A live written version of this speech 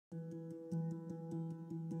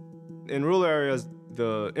In rural areas,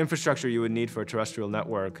 the infrastructure you would need for a terrestrial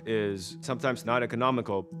network is sometimes not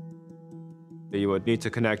economical. You would need to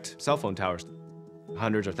connect cell phone towers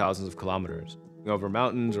hundreds or thousands of kilometers over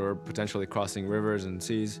mountains or potentially crossing rivers and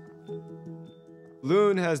seas.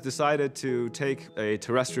 Loon has decided to take a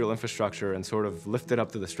terrestrial infrastructure and sort of lift it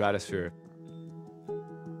up to the stratosphere,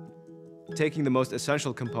 taking the most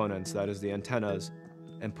essential components, that is the antennas,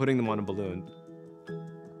 and putting them on a balloon.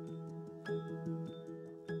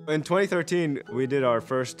 In 2013, we did our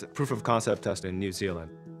first proof of concept test in New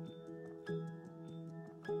Zealand.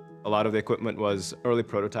 A lot of the equipment was early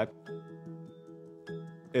prototype.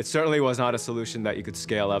 It certainly was not a solution that you could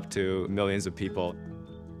scale up to millions of people.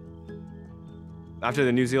 After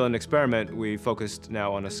the New Zealand experiment, we focused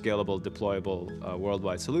now on a scalable, deployable,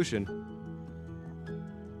 worldwide solution.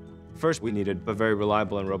 First, we needed a very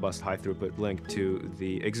reliable and robust high-throughput link to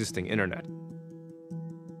the existing internet.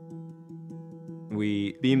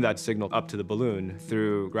 We beamed that signal up to the balloon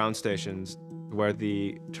through ground stations where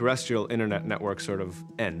the terrestrial internet network sort of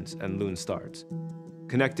ends and Loon starts,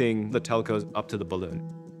 connecting the telcos up to the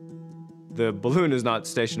balloon. The balloon is not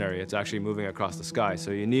stationary, it's actually moving across the sky,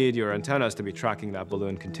 so you need your antennas to be tracking that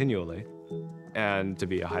balloon continually and to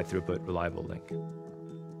be a high-throughput, reliable link.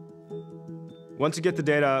 Once you get the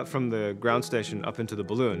data from the ground station up into the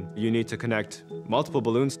balloon, you need to connect multiple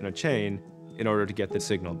balloons in a chain in order to get the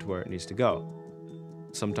signal to where it needs to go.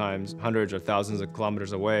 Sometimes hundreds or thousands of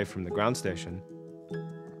kilometers away from the ground station.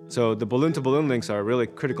 So the balloon-to-balloon links are a really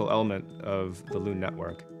critical element of the Loon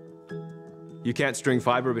network. You can't string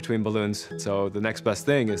fiber between balloons, so the next best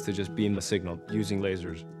thing is to just beam the signal using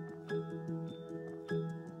lasers.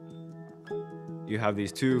 You have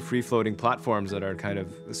these two free-floating platforms that are kind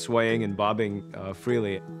of swaying and bobbing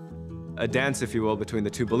freely. A dance, if you will, between the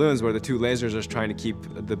two balloons where the two lasers are trying to keep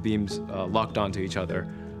the beams locked onto each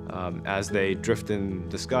other as they drift in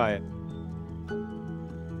the sky.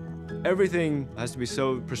 Everything has to be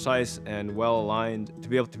so precise and well-aligned to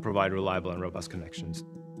be able to provide reliable and robust connections.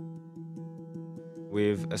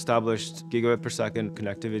 We've established gigabit per second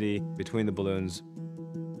connectivity between the balloons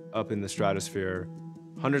up in the stratosphere,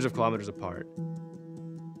 hundreds of kilometers apart.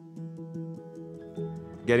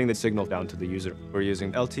 Getting the signal down to the user. We're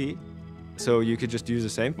using LTE, so you could just use the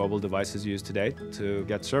same mobile devices used today to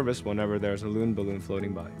get service whenever there's a Loon balloon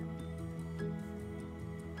floating by.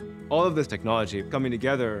 All of this technology coming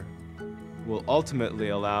together will ultimately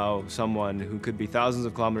allow someone who could be thousands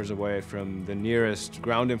of kilometers away from the nearest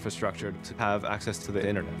ground infrastructure to have access to the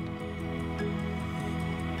internet.